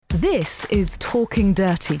This is Talking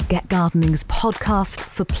Dirty, Get Gardening's podcast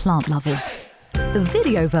for plant lovers. The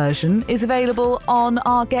video version is available on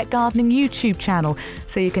our Get Gardening YouTube channel,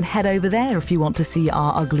 so you can head over there if you want to see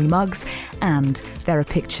our ugly mugs, and there are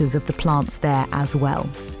pictures of the plants there as well.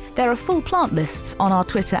 There are full plant lists on our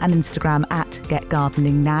Twitter and Instagram at Get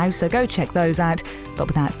Gardening Now, so go check those out. But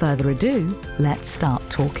without further ado, let's start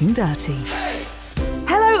Talking Dirty.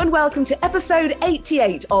 Hello and welcome to episode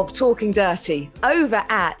 88 of Talking Dirty. Over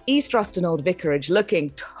at East Ruston Old Vicarage, looking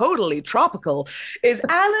totally tropical, is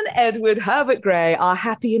Alan Edward Herbert Gray, our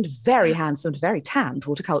happy and very handsome, very tanned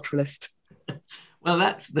horticulturalist. Well,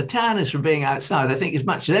 the tan is from being outside. I think as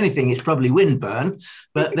much as anything, it's probably windburn.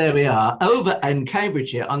 But there we are, over in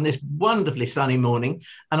Cambridgeshire on this wonderfully sunny morning.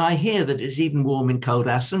 And I hear that it's even warm in Cold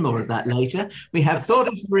Aston. More of that later. We have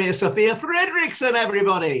Thordis Maria Sophia Fredriksson,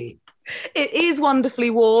 everybody. It is wonderfully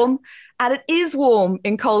warm, and it is warm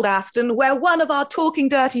in Cold Aston, where one of our Talking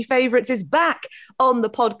Dirty favourites is back on the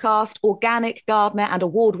podcast, organic gardener and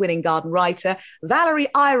award-winning garden writer, Valerie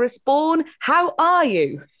Iris Bourne. How are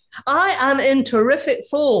you? I am in terrific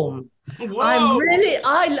form. Whoa.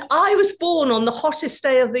 I was born on the hottest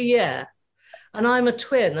day of the year, and I'm a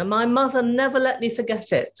twin, and my mother never let me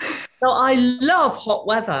forget it. So I love hot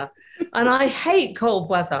weather, and I hate cold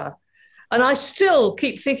weather. And I still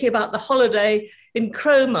keep thinking about the holiday in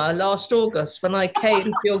Cromer last August when I came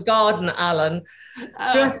to your garden, Alan,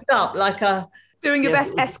 dressed up like a... Doing your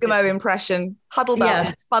best Eskimo impression, huddled up,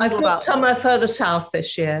 bundled up. Somewhere further south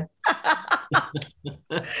this year.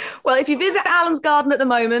 Well, if you visit Alan's garden at the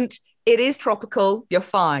moment, it is tropical. You're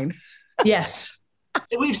fine. Yes.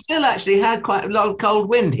 We've still actually had quite a lot of cold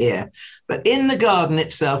wind here. But in the garden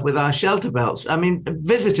itself with our shelter belts, I mean,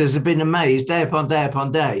 visitors have been amazed day upon day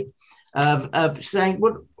upon day. Of saying,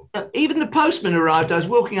 well, even the postman arrived. I was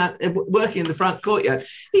working in the front courtyard.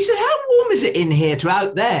 He said, "How warm is it in here to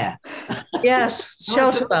out there?" Yes,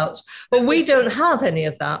 shelter belts. But we don't have any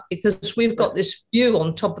of that because we've got this view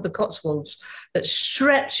on top of the Cotswolds that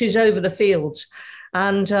stretches over the fields,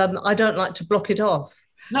 and I don't like to block it off.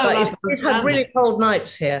 No, but we've had really cold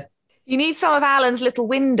nights here. You need some of Alan's little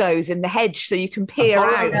windows in the hedge so you can peer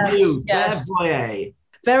out. Yes.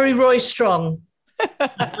 Very Roy Strong.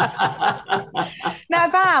 Now,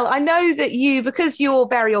 Val, I know that because you're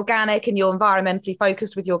very organic and you're environmentally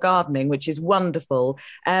focused with your gardening, which is wonderful,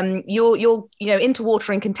 you're into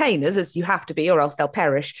watering containers, as you have to be, or else they'll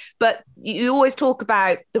perish. But you always talk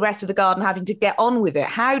about the rest of the garden having to get on with it.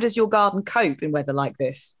 How does your garden cope in weather like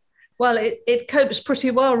this? Well, it copes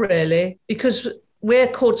pretty well, really, because we're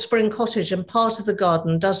called Spring Cottage, and part of the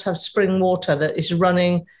garden does have spring water that is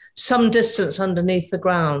running some distance underneath the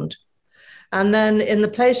ground. And then in the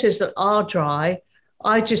places that are dry,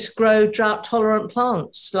 I just grow drought-tolerant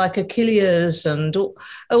plants like achilles and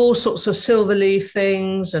all sorts of silverleaf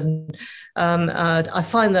things. And I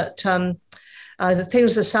find that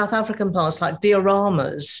the South African plants like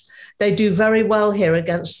dioramas, they do very well here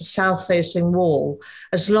against the south-facing wall,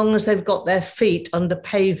 as long as they've got their feet under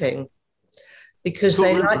paving, because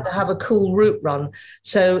they like to have a cool root run.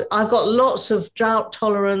 So I've got lots of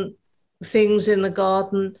drought-tolerant things in the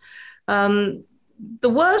garden. The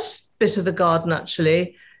worst bit of the garden,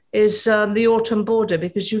 actually, is the autumn border,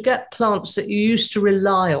 because you get plants that you used to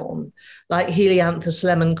rely on, like Helianthus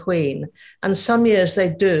lemon queen. And some years they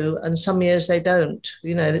do, and some years they don't.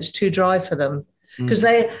 You know, it's too dry for them because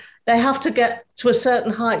they have to get to a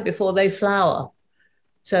certain height before they flower.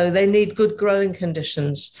 So they need good growing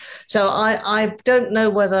conditions. So I don't know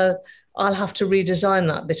whether I'll have to redesign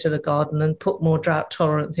that bit of the garden and put more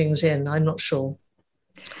drought-tolerant things in. I'm not sure.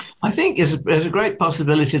 I think there's a great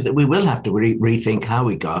possibility that we will have to rethink how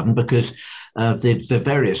we garden because of the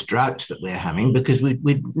various droughts that we're having, because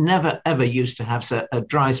we never, ever used to have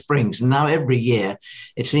dry springs. And now every year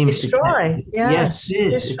it seems it's dry. Yes,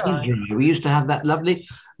 it is. It's dry. We used to have that lovely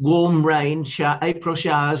warm rain, April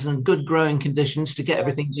showers and good growing conditions to get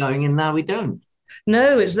everything going, and now we don't.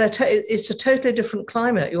 No, it's a totally different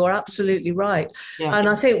climate. You're absolutely right. Yeah. And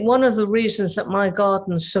I think one of the reasons that my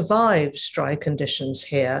garden survives dry conditions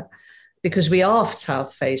here, because we are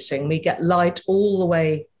south-facing, we get light all the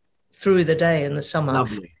way through the day in the summer,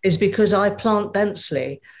 Lovely. Is because I plant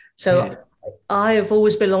densely. So I have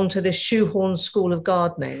always belonged to this shoehorn school of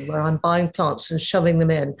gardening where I'm buying plants and shoving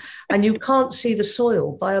them in. And you can't see the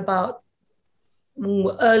soil by about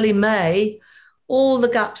early May. All the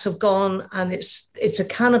gaps have gone, and it's a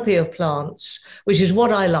canopy of plants, which is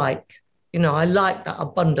what I like. You know, I like that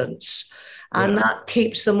abundance, and that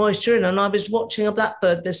keeps the moisture in. And I was watching a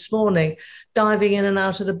blackbird this morning, diving in and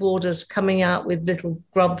out of the borders, coming out with little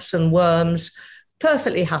grubs and worms,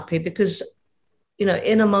 perfectly happy because, you know,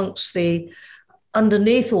 in amongst the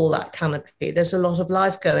underneath all that canopy, there's a lot of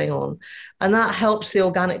life going on. And that helps the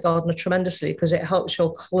organic gardener tremendously because it helps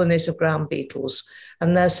your colonies of ground beetles.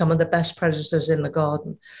 And they're some of the best predators in the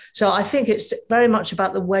garden. So I think it's very much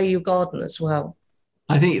about the way you garden as well.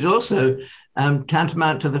 I think it's also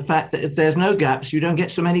tantamount to the fact that if there's no gaps, you don't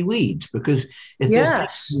get so many weeds, because if there's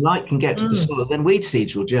gaps, light can get to the soil, then weed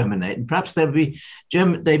seeds will germinate. And perhaps they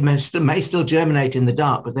may still germinate in the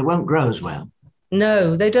dark, but they won't grow as well.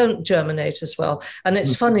 No, they don't germinate as well. And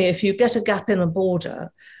it's funny, if you get a gap in a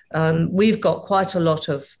border, we've got quite a lot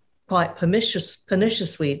of quite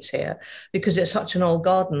pernicious weeds here because it's such an old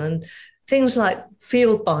garden. And things like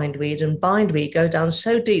field bindweed and bindweed go down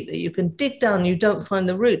so deep that you can dig down, you don't find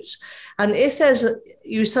the roots. And if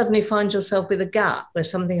you suddenly find yourself with a gap where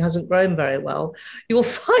something hasn't grown very well, you'll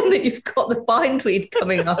find that you've got the bindweed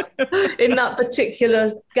coming up in that particular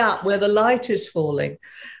gap where the light is falling.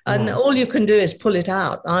 And all you can do is pull it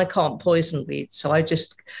out. I can't poison weeds, so I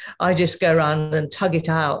just go around and tug it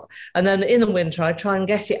out. And then in the winter, I try and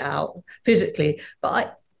get it out physically,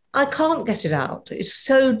 but I can't get it out. It's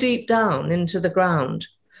so deep down into the ground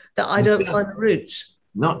that I don't find the roots.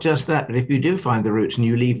 Not just that, but if you do find the roots and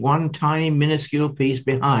you leave one tiny minuscule piece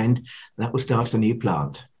behind, that will start a new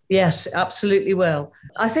plant. Yes, absolutely will.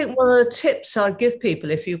 I think one of the tips I give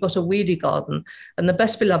people if you've got a weedy garden, and the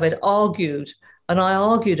Best Beloved argued, and I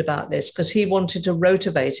argued about this because he wanted to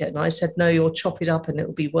rotivate it. And I said, no, you'll chop it up and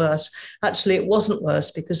it'll be worse. Actually, it wasn't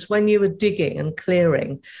worse because when you were digging and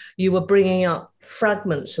clearing, you were bringing up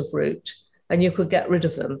fragments of root and you could get rid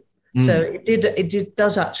of them. So it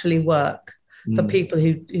does actually work for people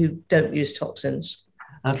who don't use toxins.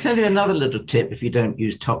 I'll tell you another little tip if you don't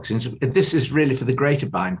use toxins. This is really for the greater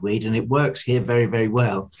bindweed, and it works here very, very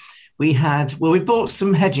well. We bought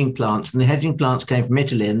some hedging plants, and the hedging plants came from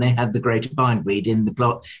Italy, and they had the greater bindweed in the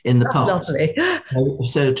pot. Lovely.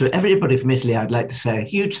 So to everybody from Italy, I'd like to say a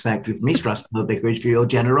huge thank you from East Russell Vicarage for your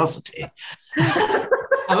generosity.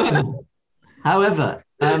 However,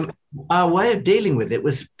 our way of dealing with it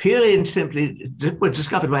was purely and simply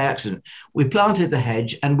discovered by accident. We planted the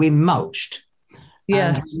hedge and we mulched.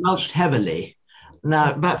 Yes. And we mulched heavily,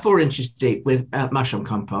 now about 4 inches deep with mushroom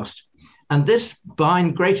compost. And this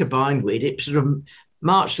greater bindweed, it sort of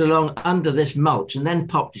marched along under this mulch and then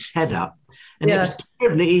popped its head up. And it was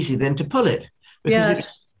terribly easy then to pull it because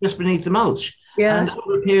it's just beneath the mulch. Yes. And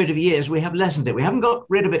over a period of years, we have lessened it. We haven't got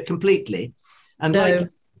rid of it completely. And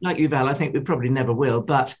like you, Val, I think we probably never will.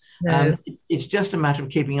 But it's just a matter of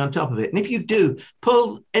keeping on top of it. And if you do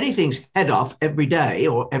pull anything's head off every day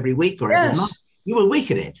or every week or every month, you will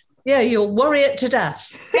weaken it. Yeah, you'll worry it to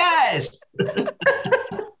death. Yes.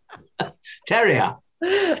 Terrier.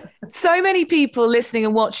 So many people listening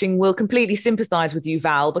and watching will completely sympathise with you,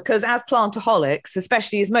 Val, because as plantaholics,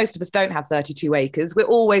 especially as most of us don't have 32 acres, we're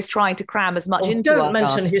always trying to cram as much into our Don't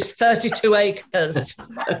mention his 32 acres.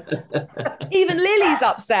 Even Lily's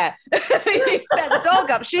upset. You set the dog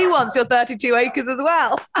up. She wants your 32 acres as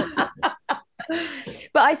well.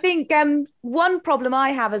 But I think one problem I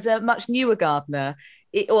have as a much newer gardener,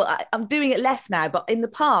 I'm doing it less now, but in the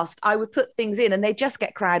past, I would put things in and they just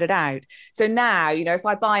get crowded out. So now, if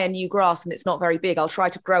I buy a new grass and it's not very big, I'll try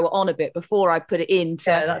to grow it on a bit before I put it in to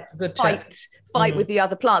that's a good fight with the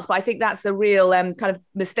other plants. But I think that's a real kind of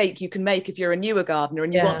mistake you can make if you're a newer gardener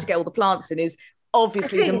and you want to get all the plants in, is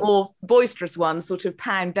obviously the more boisterous ones sort of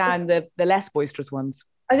pound down the less boisterous ones.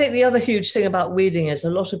 I think the other huge thing about weeding is a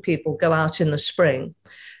lot of people go out in the spring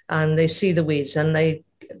and they see the weeds and they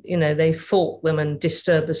fork them and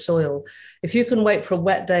disturb the soil. If you can wait for a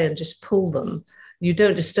wet day and just pull them, you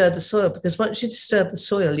don't disturb the soil, because once you disturb the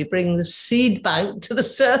soil, you bring the seed bank to the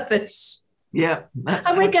surface. Yeah.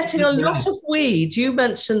 And we're getting a lot of weed. You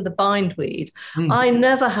mentioned the bindweed. I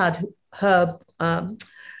never had herb,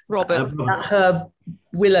 Robert. That herb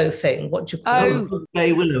willow thing. What do you call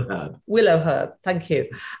it? Willow herb. Willow herb, thank you.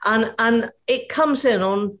 And it comes in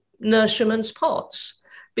on nurserymen's pots.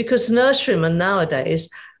 Because nurserymen nowadays,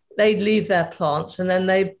 they leave their plants and then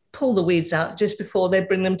they pull the weeds out just before they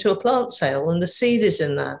bring them to a plant sale, and the seed is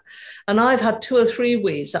in there. And I've had 2 or 3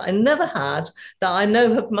 weeds that I never had that I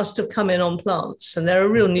know must have come in on plants, and they're a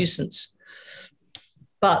real nuisance.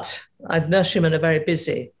 But nurserymen are very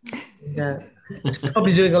busy.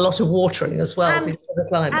 Probably doing a lot of watering as well.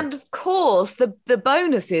 And of course, the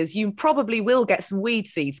bonus is you probably will get some weed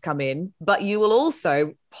seeds come in, but you will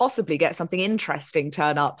also possibly get something interesting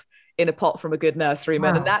turn up in a pot from a good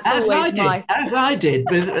nurseryman. Wow. And that's as I did.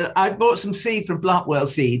 But I bought some seed from Blackwell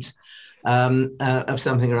Seeds of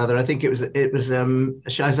something or other. I think it was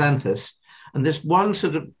Schizanthus. And this one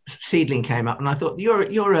sort of seedling came up, and I thought, you're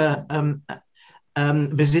a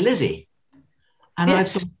Basilizzi. And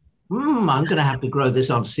yes. I thought, I'm going to have to grow this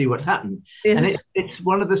on to see what happened. Yes. And it's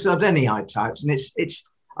one of the Sardenii types, and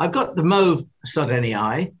I've got the mauve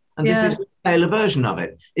Sardenii, and this is a paler version of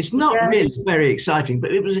it. It's not really very exciting,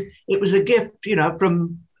 but it was a gift,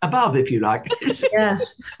 from above, if you like.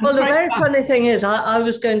 Yes. Well, the very funny thing is, I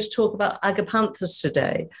was going to talk about agapanthus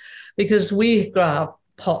today, because we grow our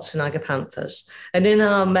pots in agapanthus, and in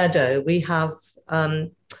our meadow we have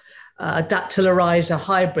Dactylorhiza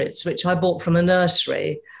hybrids, which I bought from a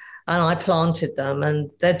nursery. And I planted them,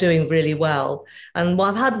 and they're doing really well. And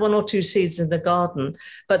I've had 1 or 2 seeds in the garden,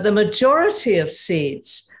 but the majority of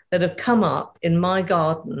seeds that have come up in my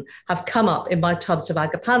garden have come up in my tubs of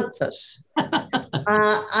agapanthus.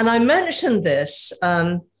 And I mentioned this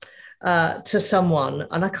to someone,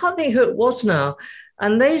 and I can't think who it was now.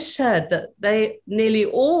 And they said that nearly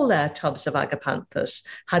all their tubs of agapanthus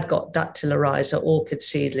had got Dactylorhiza orchid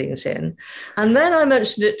seedlings in. And then I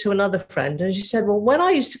mentioned it to another friend, and she said, well, when I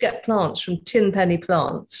used to get plants from Tin Penny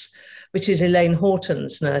Plants, which is Elaine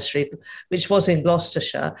Horton's nursery, which was in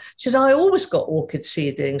Gloucestershire, she said, I always got orchid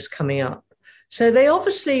seedlings coming up. So they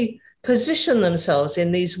obviously position themselves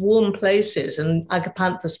in these warm places, and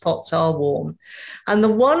agapanthus pots are warm. And the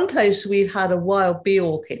one place we've had a wild bee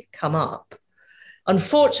orchid come up,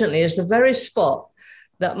 unfortunately, is the very spot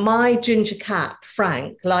that my ginger cat,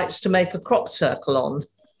 Frank, likes to make a crop circle on.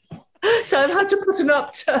 So I've had to put an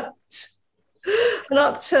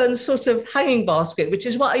upturned sort of hanging basket, which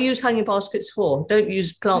is what I use hanging baskets for. Don't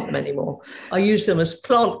plant them anymore. I use them as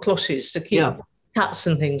plant cloches to keep cats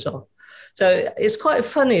and things off. So it's quite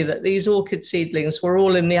funny that these orchid seedlings were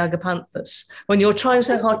all in the agapanthus when you're trying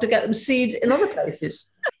so hard to get them seed in other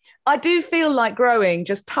places. I do feel like growing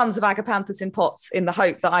just tons of agapanthus in pots in the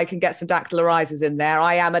hope that I can get some Dactylorhizas in there.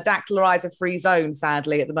 I am a Dactylorhiza-free zone,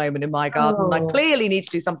 sadly, at the moment in my garden. I clearly need to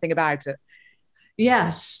do something about it.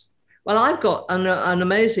 Yes. Well, I've got an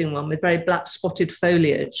amazing one with very black spotted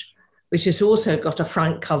foliage, which has also got a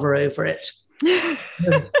Frank cover over it.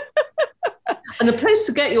 And the place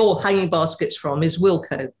to get your hanging baskets from is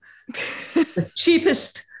Wilko. The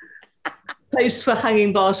cheapest place for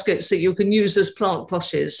hanging baskets that you can use as plant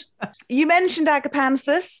cloches. You mentioned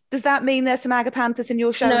agapanthus. Does that mean there's some agapanthus in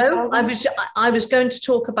your show? No, I was going to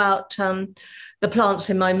talk about the plants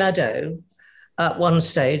in my meadow at one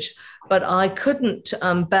stage, but I couldn't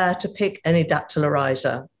bear to pick any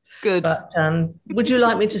Dactylorhiza. Good. But would you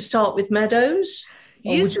like me to start with meadows?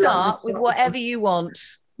 You start with whatever you want.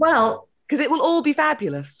 Well, because it will all be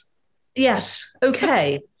fabulous. Yes.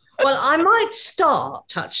 Okay. Well, I might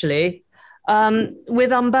start actually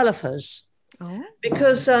with umbellifers,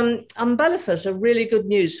 because umbellifers are really good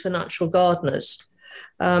news for natural gardeners,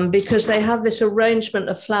 because they have this arrangement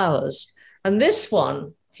of flowers. And this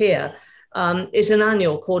one here is an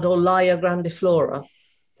annual called Orlaia grandiflora.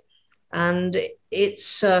 And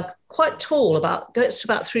it's quite tall, gets to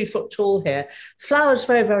about 3 foot tall here. Flowers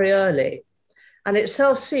very, very early. And it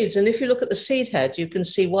self-seeds. And if you look at the seed head, you can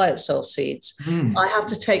see why it self-seeds. I have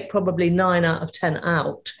to take probably 9 out of 10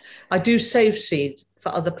 out. I do save seed for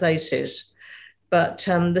other places. But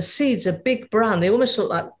the seeds are big brown. They almost look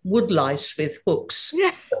like wood lice with hooks.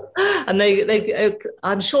 Yeah. And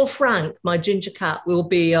I'm sure Frank, my ginger cat, will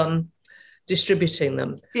be distributing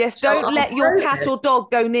them. Yes, don't let your cat or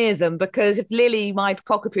dog go near them, because if Lily, my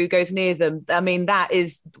cockapoo, goes near them, I mean, that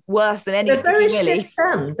is worse than any sticky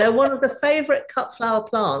lily. They're one of the favourite cut flower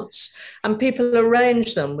plants, and people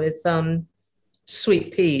arrange them with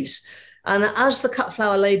sweet peas. And as the cut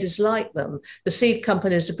flower ladies like them, the seed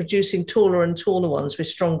companies are producing taller and taller ones with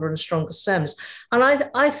stronger and stronger stems. And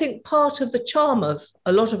I think part of the charm of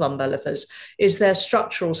a lot of umbellifers is their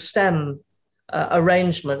structural stem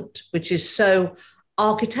arrangement, which is so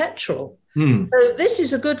architectural. So this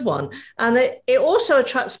is a good one. And it also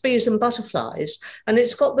attracts bees and butterflies. And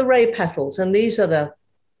it's got the ray petals. And these are the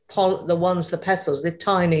petals, the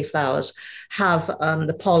tiny flowers, have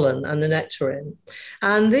the pollen and the nectar in.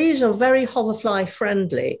 And these are very hoverfly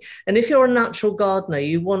friendly. And if you're a natural gardener,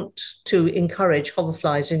 you want to encourage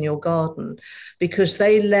hoverflies in your garden, because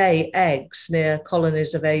they lay eggs near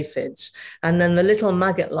colonies of aphids. And then the little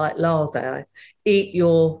maggot-like larvae eat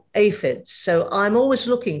your aphids. So I'm always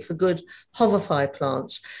looking for good hoverfly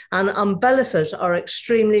plants. And umbellifers are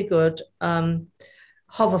extremely good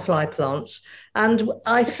hoverfly plants. And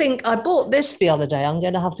I think I bought this the other day. I'm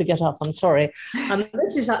going to have to get up, I'm sorry.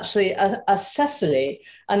 This is actually a Cecily,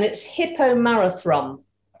 and it's Hippomarathrum.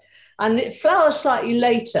 And it flowers slightly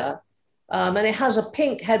later, and it has a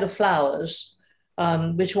pink head of flowers,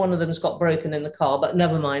 which one of them's got broken in the car, but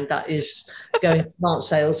never mind, that is going to plant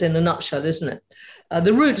sales in a nutshell, isn't it?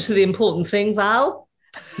 The roots are the important thing, Val.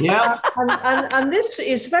 Yeah. And this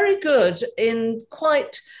is very good in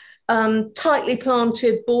quite tightly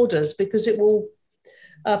planted borders because it will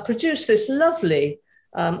produce this lovely,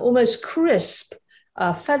 almost crisp,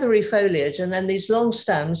 feathery foliage, and then these long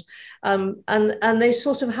stems, and they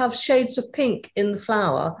sort of have shades of pink in the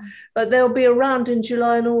flower, but they'll be around in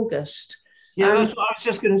July and August. Yeah, that's what I was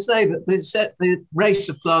just going to say, that the race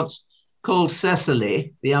of plants called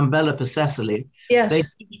Cecily, the Umbella Cecily, yes, they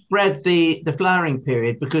spread the flowering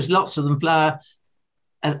period because lots of them flower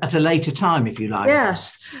at a later time, if you like.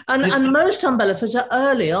 Yes, and most umbellifers are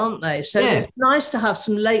early, aren't they? So it's nice to have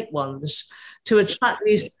some late ones to attract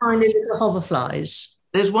these tiny little hoverflies.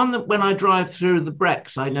 There's one that when I drive through the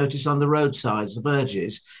Brecks, I notice on the roadsides, the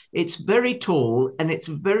verges, it's very tall and it's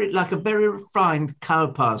very like a very refined cow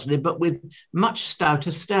parsley, but with much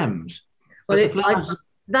stouter stems. Well,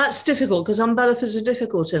 that's difficult because umbellifers are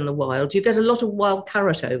difficult in the wild. You get a lot of wild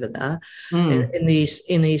carrot over there in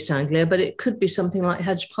East Anglia, but it could be something like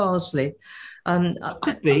hedge parsley.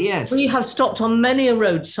 Could be, yes. We have stopped on many a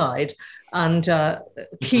roadside and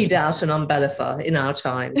keyed out an umbellifer in our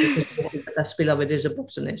time because the best beloved is a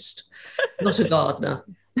botanist, not a gardener,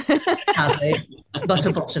 but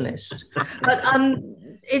a botanist. But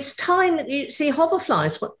it's tiny. You see,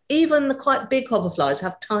 hoverflies, even the quite big hoverflies,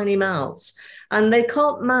 have tiny mouths, and they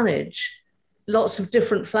can't manage lots of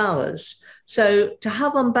different flowers. So to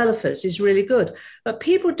have umbellifers is really good. But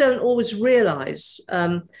people don't always realise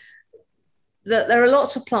that there are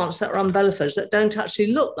lots of plants that are umbellifers that don't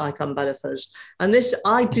actually look like umbellifers. And this,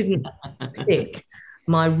 I didn't pick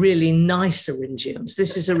my really nice eryngiums.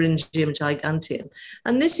 This is Eryngium giganteum.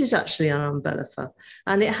 And this is actually an umbellifer.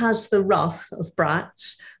 And it has the ruff of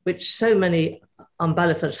bracts, which so many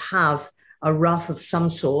umbellifers have a ruff of some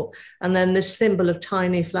sort. And then this thimble of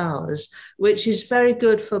tiny flowers, which is very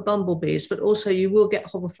good for bumblebees, but also you will get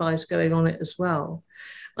hoverflies going on it as well.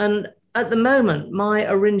 And at the moment, my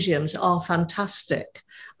eryngiums are fantastic.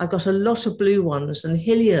 I've got a lot of blue ones, and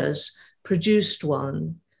Hilliers produced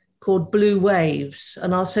one called Blue Waves,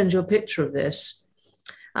 and I'll send you a picture of this.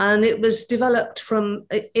 And it was developed from,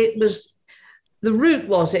 it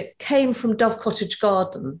came from Dove Cottage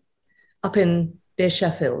Garden up in near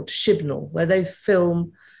Sheffield, Shibnal, where they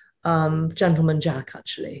film Gentleman Jack,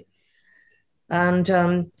 actually. And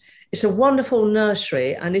it's a wonderful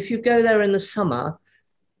nursery, and if you go there in the summer,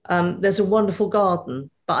 there's a wonderful garden,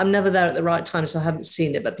 but I'm never there at the right time, so I haven't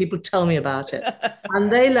seen it, but people tell me about it.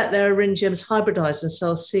 And they let their eryngiums hybridize and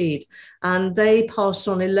sell seed. And they passed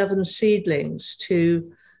on 11 seedlings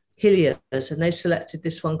to Hilliers, and they selected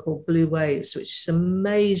this one called Blue Waves, which is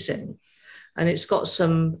amazing. And it's got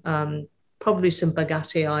some, probably some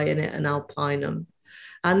Bagatii in it and Alpinum.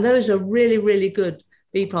 And those are really, really good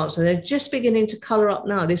bee plants. And they're just beginning to colour up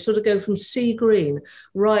now. They sort of go from sea green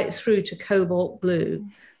right through to cobalt blue.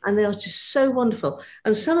 And they are just so wonderful.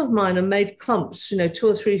 And some of mine are made clumps, 2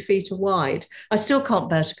 or 3 feet wide. I still can't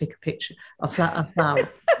bear to pick a picture of a flower.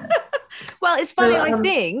 Well, it's funny.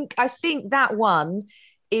 So, I think that one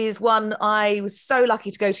is one. I was so lucky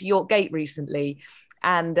to go to York Gate recently,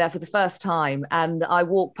 and for the first time, and I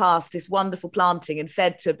walked past this wonderful planting and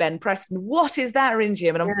said to Ben Preston, "What is that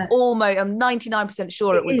eryngium?" And I'm 99%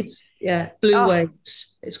 sure it was. Blue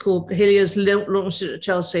Waves. It's called Hilliers, launched it at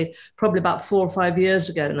Chelsea probably about 4 or 5 years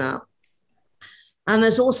ago now. And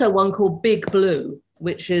there's also one called Big Blue,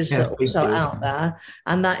 which is also out there.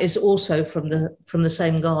 And that is also from the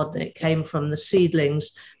same garden. It came from the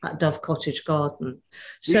seedlings at Dove Cottage Garden.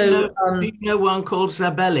 So do you know one called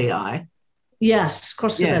Zabellii? Yes,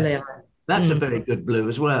 Cross Zabellii. That's a very good blue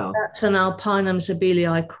as well. That's an Alpinum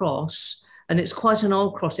Zabellii cross. And it's quite an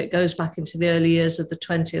old cross. It goes back into the early years of the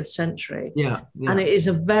 20th century. Yeah. And it is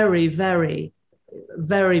a very, very,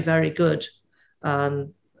 very, very good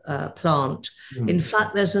plant. In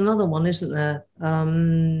fact, there's another one, isn't there?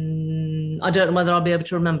 I don't know whether I'll be able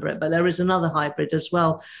to remember it, but there is another hybrid as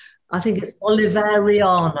well. I think it's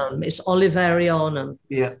Oliverianum. It's Oliverianum.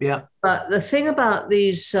 Yeah. But the thing about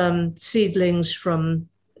these seedlings from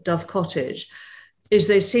Dove Cottage is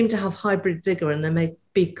they seem to have hybrid vigor and they make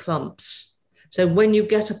big clumps. So when you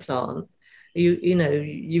get a plant,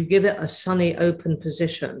 you give it a sunny, open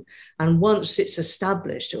position. And once it's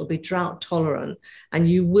established, it will be drought tolerant and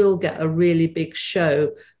you will get a really big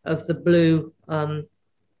show of the blue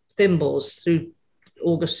thimbles through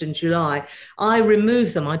August and July. I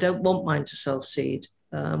remove them. I don't want mine to self-seed.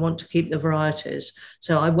 I want to keep the varieties.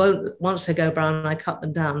 So I won't, once they go brown, I cut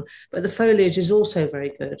them down. But the foliage is also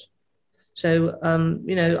very good. So,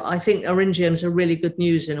 I think eryngiums are really good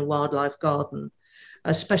news in a wildlife garden,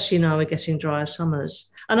 especially now we're getting drier summers.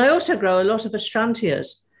 And I also grow a lot of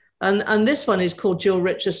astrantias. And this one is called Jill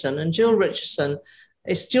Richardson. And Jill Richardson,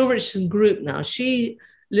 it's Jill Richardson Group now. She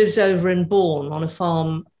lives over in Bourne on a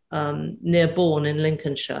farm near Bourne in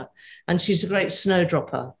Lincolnshire, and she's a great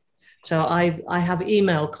snowdropper. So I have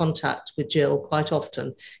email contact with Jill quite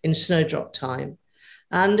often in snowdrop time.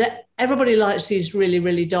 And everybody likes these really,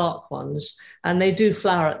 really dark ones, and they do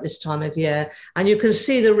flower at this time of year. And you can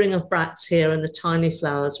see the ring of bracts here and the tiny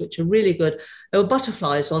flowers, which are really good. There were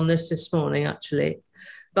butterflies on this morning, actually.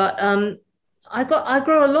 But I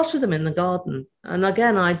grow a lot of them in the garden. And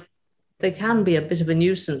again, they can be a bit of a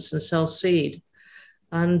nuisance and self-seed.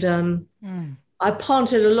 And I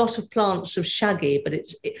planted a lot of plants of shaggy, but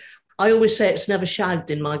I always say it's never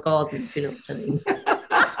shagged in my garden, if you know what I mean.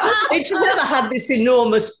 It's never had this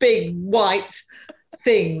enormous, big, white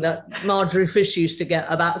thing that Marjorie Fish used to get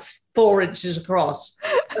about 4 inches across.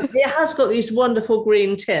 It has got these wonderful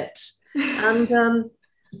green tips. And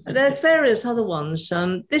there's various other ones.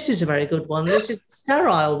 This is a very good one. This is a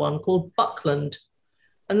sterile one called Buckland.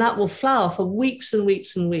 And that will flower for weeks and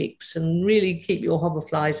weeks and weeks and really keep your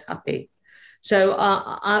hoverflies happy. So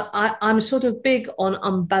I'm sort of big on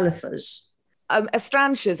umbellifers.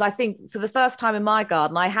 Astrantias, I think for the first time in my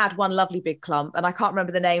garden, I had one lovely big clump and I can't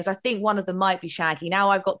remember the names. I think one of them might be shaggy. Now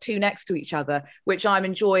I've got 2 next to each other, which I'm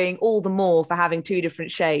enjoying all the more for having 2 different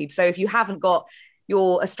shades. So if you haven't got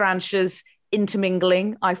your Astrantias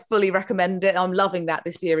intermingling, I fully recommend it. I'm loving that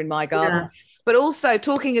this year in my garden. Yeah. But also,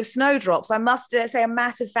 talking of snowdrops, I must say a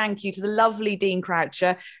massive thank you to the lovely Dean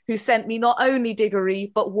Croucher, who sent me not only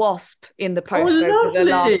Diggory, but Wasp in the post over the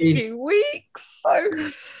last few weeks. So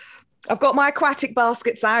I've got my aquatic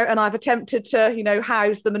baskets out and I've attempted to,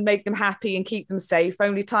 house them and make them happy and keep them safe.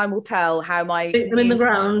 Only time will tell how my... Stick them in the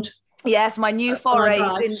ground. Yes, my new forays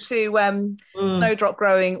into snowdrop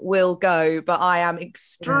growing will go, but I am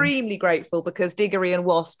extremely grateful because Diggory and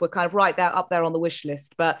Wasp were kind of right there up there on the wish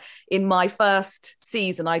list. But in my first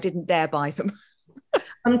season, I didn't dare buy them.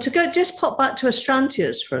 Just pop back to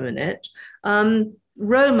Astrantias for a minute.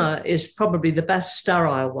 Roma is probably the best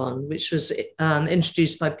sterile one, which was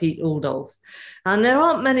introduced by Pete Aldolf. And there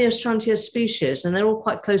aren't many Astrantias species, and they're all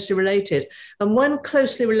quite closely related. And when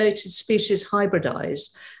closely related species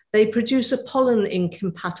hybridize, they produce a pollen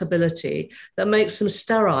incompatibility that makes them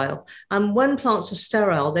sterile. And when plants are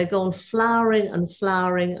sterile, they go on flowering and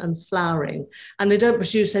flowering and flowering, and they don't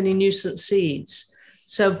produce any nuisance seeds.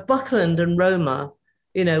 So Buckland and Roma,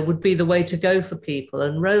 would be the way to go for people.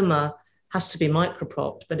 And Roma has to be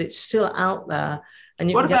micropropped, but it's still out there.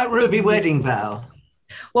 And what about Ruby Wedding, Val?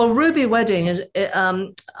 Well, Ruby Wedding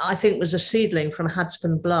I think, was a seedling from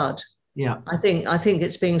Hadspun Blood. Yeah, I think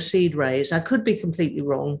it's being seed raised. I could be completely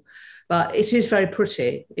wrong, but it is very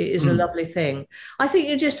pretty. It is a lovely thing. I think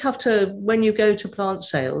you just have to, when you go to plant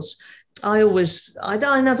sales, I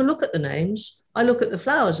never look at the names. I look at the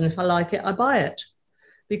flowers, and if I like it, I buy it,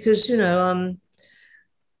 because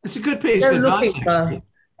it's a good piece of advice. Actually.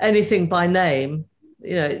 Anything by name,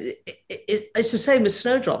 it's the same with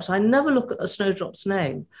snowdrops. I never look at a snowdrop's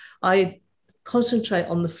name. I concentrate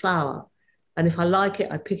on the flower. And if I like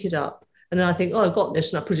it, I pick it up. And then I think, I've got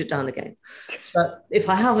this, and I put it down again. But if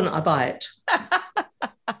I haven't, I buy it.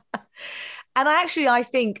 And I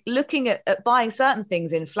think looking at buying certain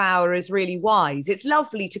things in flower is really wise. It's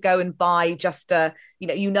lovely to go and buy just the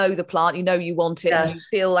plant, you want it, yes. And you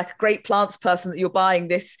feel like a great plants person that you're buying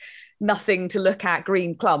this nothing to look at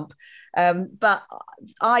green clump. But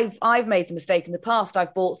I've made the mistake in the past.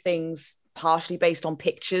 I've bought things partially based on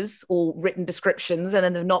pictures or written descriptions, and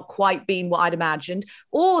then they've not quite been what I'd imagined.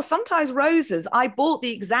 Or sometimes roses. I bought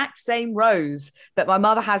the exact same rose that my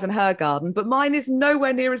mother has in her garden, but mine is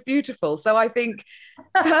nowhere near as beautiful. So I think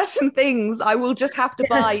certain things I will just have to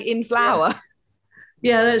buy in flower.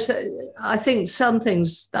 Yeah, I think some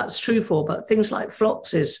things that's true for, but things like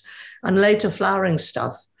phloxes and later flowering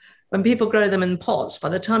stuff, when people grow them in pots, by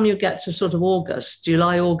the time you get to sort of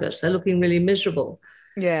July, August, they're looking really miserable.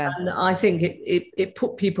 Yeah. And I think it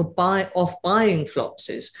put people off buying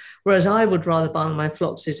phloxes, whereas I would rather buy my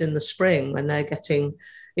phloxes in the spring when they're getting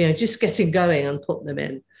going and put them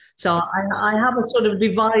in. So I have a sort of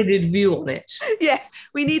divided view on it. Yeah,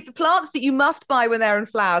 we need the plants that you must buy when they're in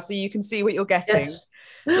flower so you can see what you're getting. Yes.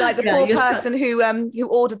 Like the poor person who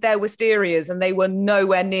ordered their wisterias and they were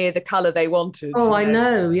nowhere near the colour they wanted. Oh, I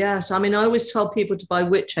know, yes. I mean, I always tell people to buy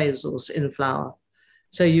witch hazels in flower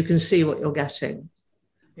so you can see what you're getting.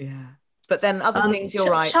 Yeah. But then other things, you're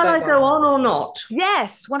right. Shall I go on or not?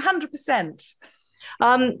 Yes, 100%.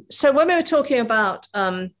 So when we were talking about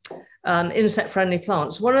insect-friendly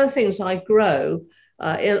plants, one of the things I grow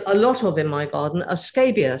a lot of in my garden are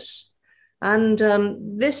scabious. And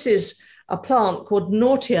this is a plant called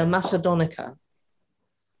Nautia macedonica,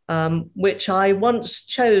 which I once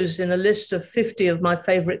chose in a list of 50 of my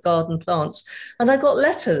favourite garden plants. And I got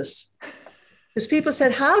letters. Because people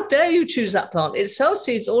said, how dare you choose that plant? It sells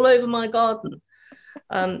seeds all over my garden.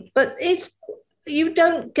 But if you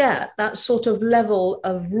don't get that sort of level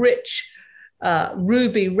of rich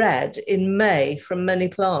ruby red in May from many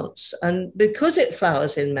plants. And because it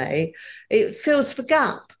flowers in May, it fills the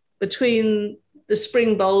gap between the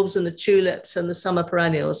spring bulbs and the tulips and the summer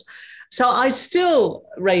perennials. So I still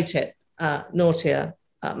rate it Nautia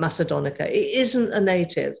macedonica. It isn't a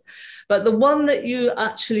native. But the one that you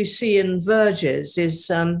actually see in verges is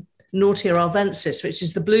Nautia arvensis, which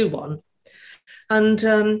is the blue one. And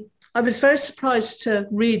I was very surprised to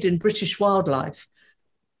read in British Wildlife,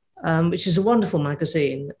 which is a wonderful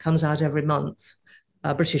magazine that comes out every month,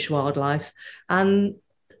 British Wildlife. And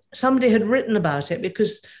somebody had written about it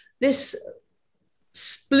because this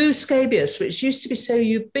blue scabious, which used to be so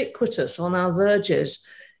ubiquitous on our verges,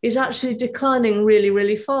 is actually declining really,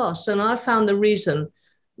 really fast. And I found the reason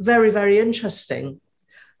very, very interesting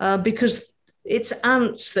because it's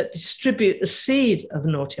ants that distribute the seed of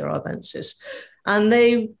Nautia arvensis. And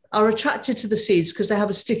they are attracted to the seeds because they have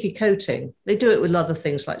a sticky coating. They do it with other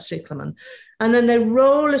things like cyclamen. And then they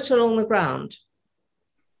roll it along the ground.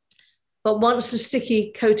 But once the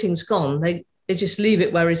sticky coating's gone, they just leave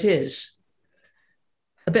it where it is.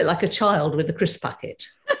 A bit like a child with a crisp packet.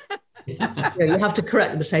 You have to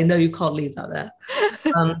correct them and say, no, you can't leave that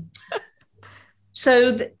there.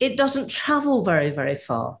 So it doesn't travel very, very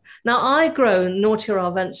far. Now, I grow Nautia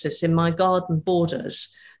arvensis in my garden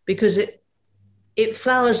borders because it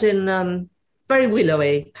flowers in very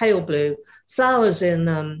willowy, pale blue, flowers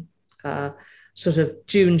in sort of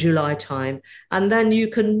June, July time. And then you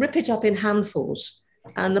can rip it up in handfuls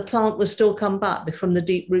and the plant will still come back from the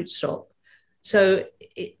deep rootstock. So,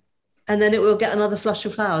 and then it will get another flush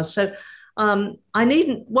of flowers. So I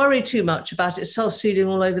needn't worry too much about it self-seeding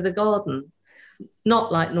all over the garden.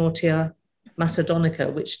 Not like Nautia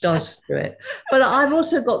macedonica, which does do it. But I've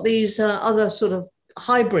also got these other sort of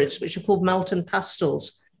hybrids, which are called Melton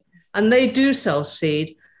pastels. And they do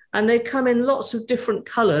self-seed, and they come in lots of different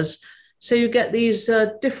colours. So you get these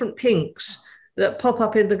different pinks that pop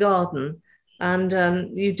up in the garden.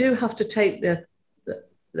 And you do have to take the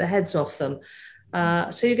heads off them.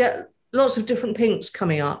 So you get lots of different pinks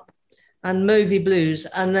coming up and mauvey blues.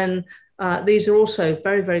 And then these are also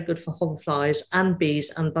very, very good for hoverflies and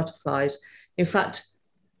bees and butterflies. In fact,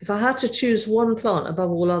 if I had to choose one plant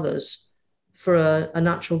above all others for a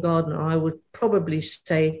natural gardener, I would probably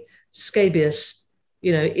say scabious,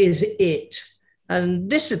 is it. And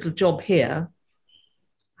this little job here,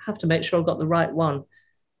 I have to make sure I've got the right one.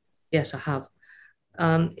 Yes, I have.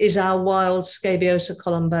 Is our wild Scabiosa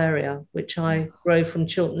columbaria, which I grow from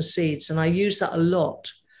Chiltern seeds. And I use that a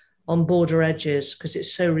lot on border edges because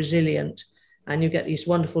it's so resilient and you get these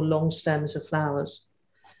wonderful long stems of flowers.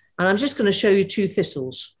 And I'm just going to show you two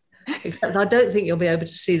thistles, except I don't think you'll be able to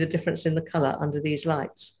see the difference in the colour under these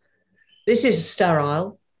lights. This is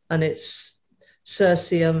sterile and it's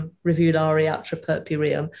Cirsium rivulariatra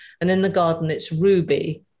purpureum. And in the garden, it's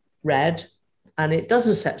ruby red and it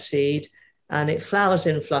doesn't set seed and it flowers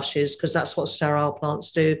in flushes because that's what sterile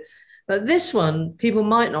plants do. But this one, people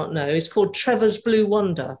might not know, is called Trevor's Blue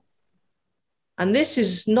Wonder. And this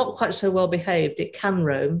is not quite so well behaved. It can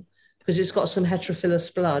roam because it's got some heterophilous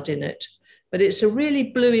blood in it, but it's a really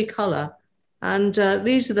bluey colour. And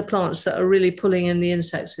these are the plants that are really pulling in the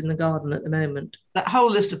insects in the garden at the moment. That whole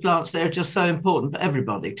list of plants there are just so important for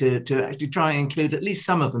everybody to actually try and include at least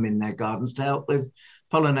some of them in their gardens to help with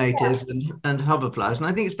pollinators and hoverflies. And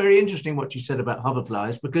I think it's very interesting what you said about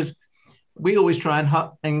hoverflies because we always try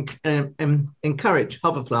and encourage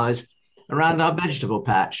hoverflies around our vegetable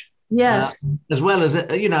patch. Yes. As well as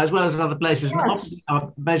other places. Yes. And opposite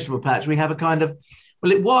our vegetable patch, we have a kind of,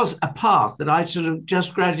 well, it was a path that I sort of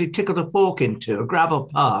just gradually tickled a fork into, a gravel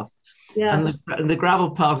path. Yes. And the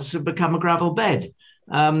gravel path has become a gravel bed.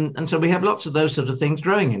 And so we have lots of those sort of things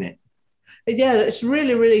growing in it. Yeah, it's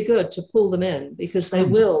really, really good to pull them in because they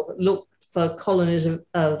will look for colonies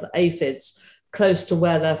of aphids close to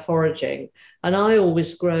where they're foraging. And I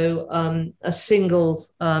always grow a single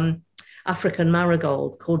African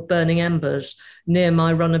marigold called Burning Embers near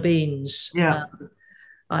my runner beans. Yeah.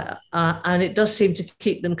 And it does seem to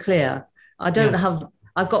keep them clear. I've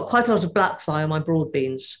got quite a lot of black fly on my broad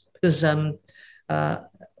beans because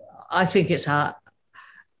I think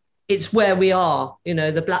it's where we are.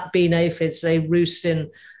 The black bean aphids, they roost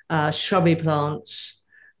in shrubby plants,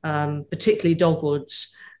 particularly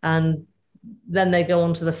dogwoods, and then they go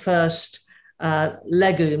on to the first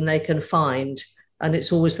legume they can find, and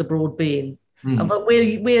it's always the broad bean. But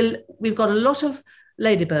we've got a lot of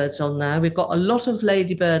ladybirds on there. We've got a lot of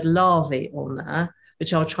ladybird larvae on there,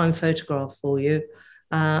 which I'll try and photograph for you.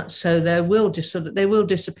 So they will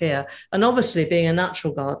disappear. And obviously, being a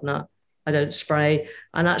natural gardener, I don't spray.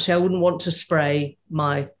 And actually, I wouldn't want to spray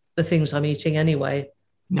the things I'm eating anyway.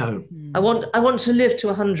 No. I want to live to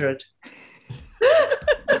 100.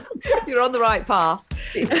 You're on the right path.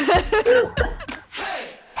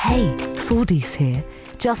 Hey, Thordis here.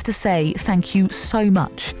 Just to say thank you so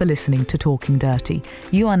much for listening to Talking Dirty.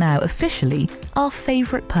 You are now officially our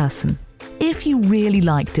favourite person. If you really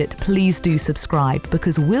liked it, please do subscribe,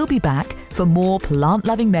 because we'll be back for more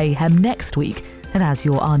plant-loving mayhem next week. And as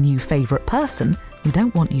you're our new favourite person, we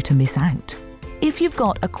don't want you to miss out. If you've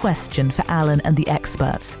got a question for Alan and the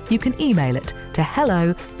experts, you can email it to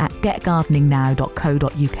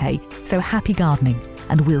hello@getgardeningnow.co.uk. So happy gardening,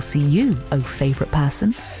 and we'll see you, oh favourite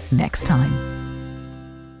person, next time.